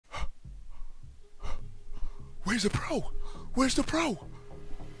Where's the Pro? Where's the Pro?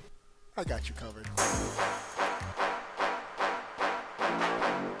 I got you covered.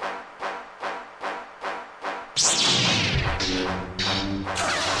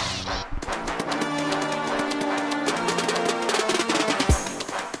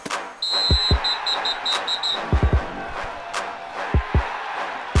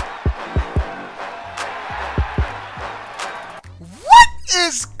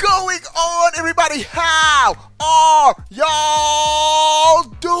 Is going on, everybody? How are y'all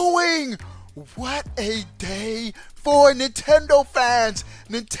doing? What a day for Nintendo fans.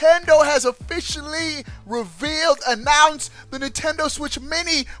 Nintendo has officially announced the Nintendo Switch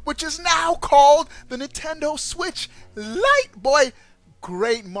Mini, which is now called the Nintendo Switch Lite. Boy,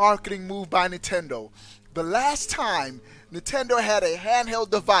 great marketing move by Nintendo. The last time Nintendo had a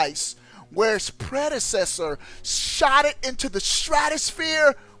handheld device where its predecessor shot it into the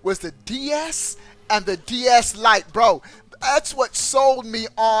stratosphere was the DS and the DS Lite. Bro, that's what sold me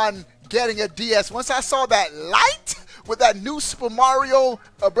on getting a DS. Once I saw that Lite with that new Super Mario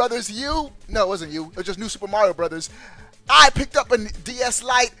Brothers U, no, it wasn't U, it was just new Super Mario Brothers. I picked up a DS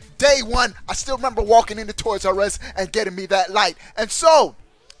Lite day one. I still remember walking into Toys R Us and getting me that Lite. And so,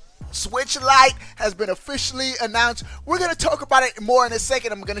 Switch Lite has been officially announced. We're going to talk about it more in a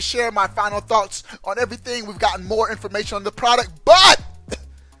second. I'm going to share my final thoughts on everything. We've gotten more information on the product, but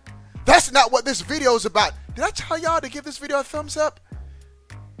that's not what this video is about. Did I tell y'all to give this video a thumbs up?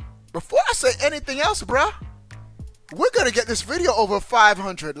 Before I say anything else, bruh, we're going to get this video over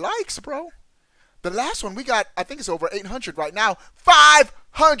 500 likes, bro. The last one we got, I think it's over 800 right now.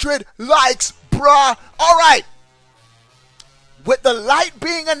 500 likes, bruh. All right. With the Lite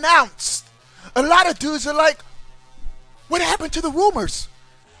being announced, a lot of dudes are like, what happened to the rumors?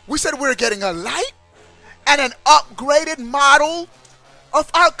 We said we were getting a Lite and an upgraded model of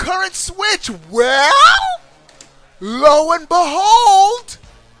our current Switch. Well, lo and behold,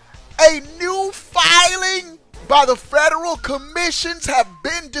 a new filing by the federal commissions have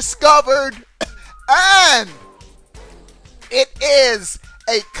been discovered, and it is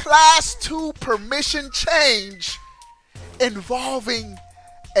a Class 2 permission change involving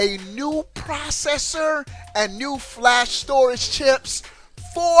a new processor and new flash storage chips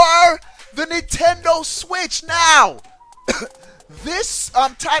for the Nintendo Switch. Now, this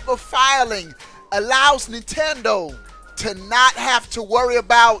type of filing allows Nintendo to not have to worry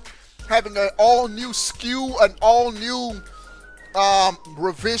about having an all-new SKU, an all-new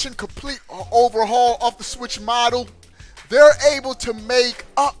revision, complete overhaul of the Switch model. They're able to make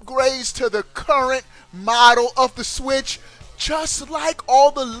upgrades to the current model of the Switch, just like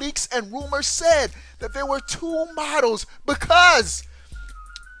all the leaks and rumors said that there were two models, because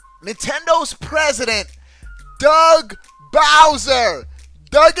Nintendo's president, Doug Bowser,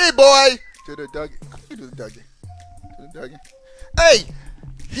 Dougie boy, to the Dougie, to the Dougie, to the Dougie. Hey,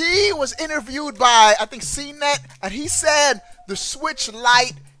 he was interviewed by, I think, CNET, and he said the Switch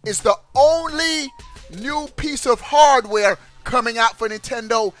Lite is the only new piece of hardware coming out for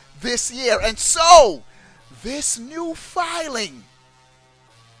Nintendo this year. And so, this new filing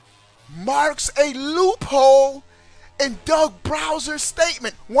marks a loophole in Doug Bowser's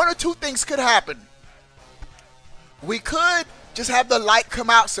statement. One or two things could happen. We could just have the Lite come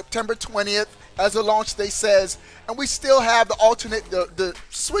out September 20th as a launch date says, and we still have the alternate, the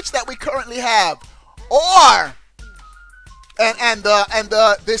Switch that we currently have. Or,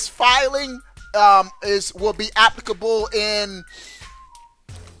 this filing will be applicable in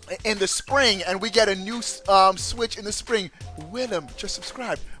the spring, and we get a new Switch in the spring. Willem, just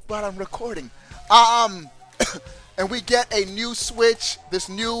subscribe, but I'm recording. And we get a new Switch, this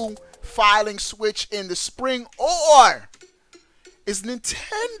new filing Switch in the spring. Or is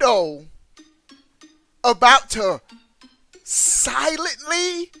Nintendo about to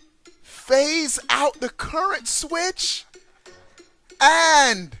silently phase out the current Switch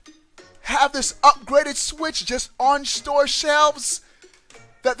and have this upgraded Switch just on store shelves,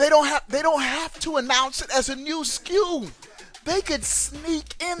 that they don't have to announce it as a new SKU? They could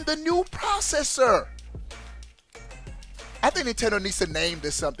sneak in the new processor. I think Nintendo needs to name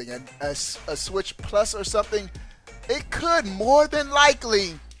this something, a Switch Plus or something. It could, more than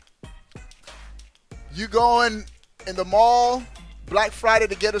likely, you going in the mall Black Friday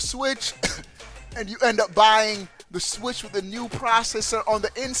to get a Switch, and you end up buying the Switch with a new processor on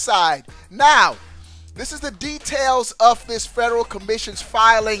the inside. Now, this is the details of this federal commission's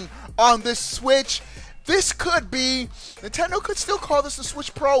filing on this Switch. This could be, Nintendo could still call this the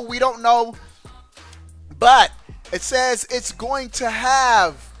Switch Pro, we don't know. But it says it's going to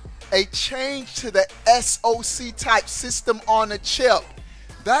have a change to the SoC type system on a chip.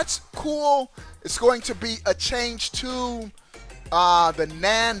 That's cool. It's going to be a change to the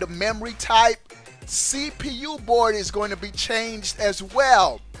NAND memory type. CPU board is going to be changed as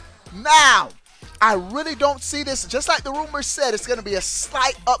well. Now, I really don't see this, just like the rumor said, it's going to be a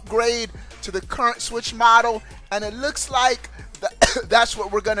slight upgrade to the current Switch model, and it looks like that's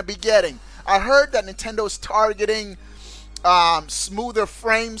what we're going to be getting. I heard that Nintendo is targeting smoother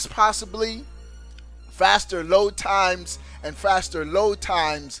frames, possibly faster load times, and faster load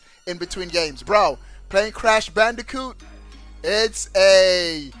times in between games. Bro, playing Crash Bandicoot, it's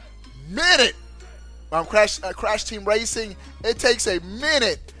a minute. Crash Team Racing, it takes a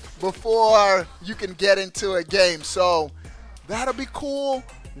minute before you can get into a game. So that'll be cool.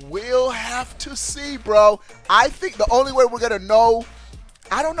 We'll have to see, bro. I think the only way we're gonna know,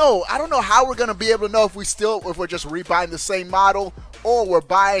 I don't know how we're gonna be able to know if we're just rebuying the same model or we're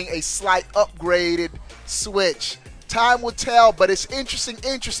buying a slight upgraded Switch. Time will tell, but it's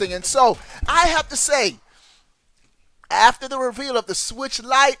interesting. And so I have to say, after the reveal of the Switch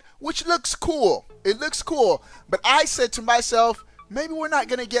Lite, which looks cool, it looks cool, but I said to myself, maybe we're not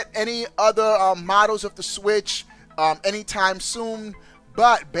going to get any other models of the Switch anytime soon,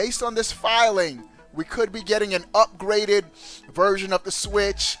 but based on this filing, we could be getting an upgraded version of the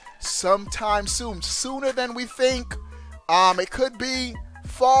Switch sometime soon, sooner than we think. It could be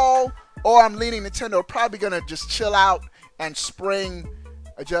fall, or I'm leaning Nintendo probably going to just chill out and spring,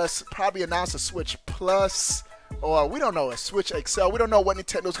 just probably announce a Switch Plus, or we don't know, a Switch XL. We don't know what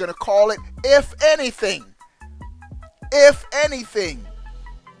Nintendo's going to call it, if anything. If anything.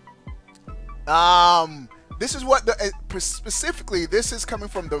 This is what specifically, this is coming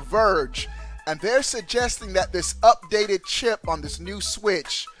from The Verge, and they're suggesting that this updated chip on this new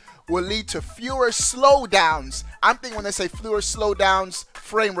Switch will lead to fewer slowdowns. I'm thinking when they say fewer slowdowns,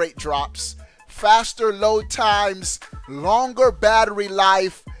 frame rate drops, faster load times, longer battery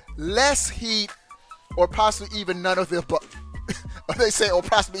life, less heat, or possibly even none of the above. Or they say, or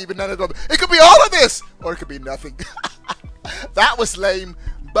possibly even none of them. It could be all of this, or it could be nothing. That was lame,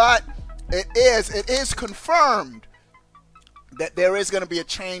 but it is confirmed that there is going to be a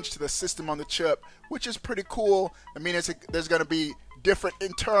change to the system on the chip, which is pretty cool. I mean, there's going to be different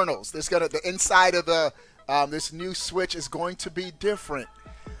internals. The inside of the this new Switch is going to be different.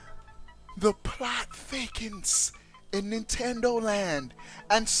 The plot thickens in Nintendo land,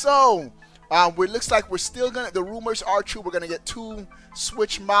 and so it looks like we're still gonna. The rumors are true. We're gonna get 2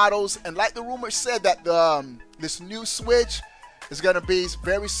 Switch models, and like the rumors said, that this new Switch is gonna be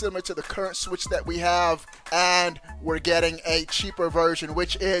very similar to the current Switch that we have, and we're getting a cheaper version,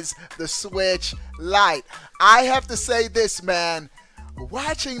 which is the Switch Lite. I have to say this, man.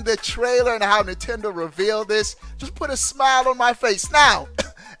 Watching the trailer and how Nintendo revealed this just put a smile on my face. Now,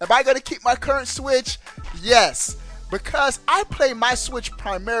 am I gonna keep my current Switch? Yes, because I play my Switch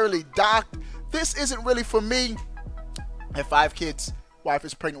primarily docked. This isn't really for me. I have 5 kids. Wife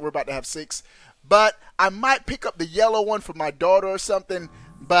is pregnant. We're about to have 6. But I might pick up the yellow one for my daughter or something.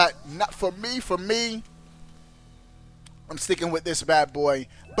 But not for me. For me, I'm sticking with this bad boy.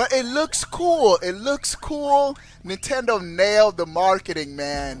 But it looks cool. It looks cool. Nintendo nailed the marketing,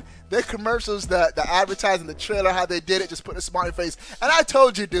 man. Their commercials, the advertising, the trailer, how they did it, just put a smile on your face. And I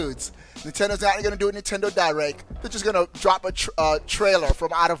told you, dudes, Nintendo's not going to do a Nintendo Direct. They're just going to drop a trailer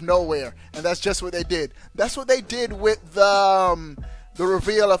from out of nowhere. And that's just what they did. That's what they did with the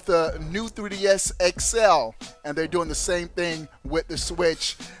reveal of the new 3DS XL. And they're doing the same thing with the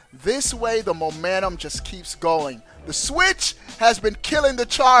Switch. This way, the momentum just keeps going. The Switch has been killing the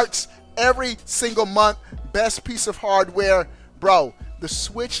charts every single month. Best piece of hardware. Bro, the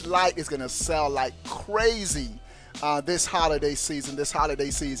Switch Lite is going to sell like crazy this holiday season.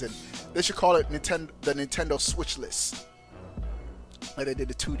 They should call it the Nintendo Switchless. Like they did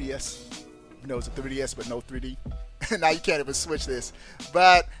the 2DS. No, it's a 3DS, but no 3D. Now you can't even switch this.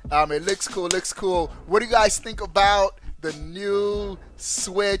 But it looks cool. What do you guys think about the new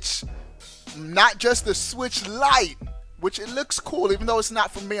Switch? Not just the Switch Lite, which it looks cool. Even though it's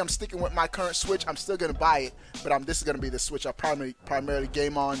not for me, I'm sticking with my current Switch. I'm still going to buy it. But this is going to be the Switch I primarily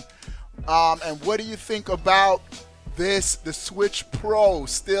game on. And what do you think about this? The Switch Pro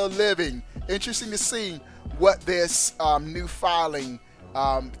still living. Interesting to see what this new filing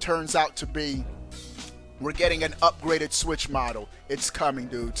turns out to be. We're getting an upgraded Switch model. It's coming,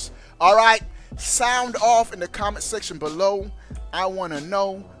 dudes. All right, sound off in the comment section below. I want to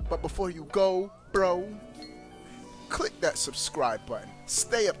know. But before you go, bro, click that subscribe button.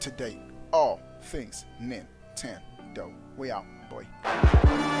 Stay up to date. All things Nintendo. We out, boy.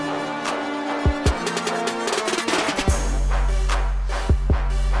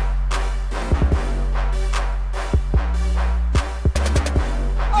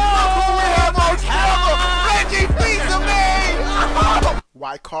 Oh, we have more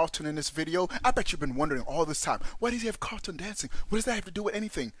like Carlton in this video? I bet you've been wondering all this time, why does he have Carlton dancing? What does that have to do with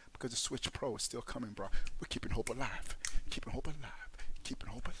anything? Because the Switch Pro is still coming, bro. We're keeping hope alive. Keeping hope alive. Keeping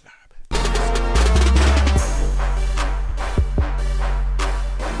hope alive.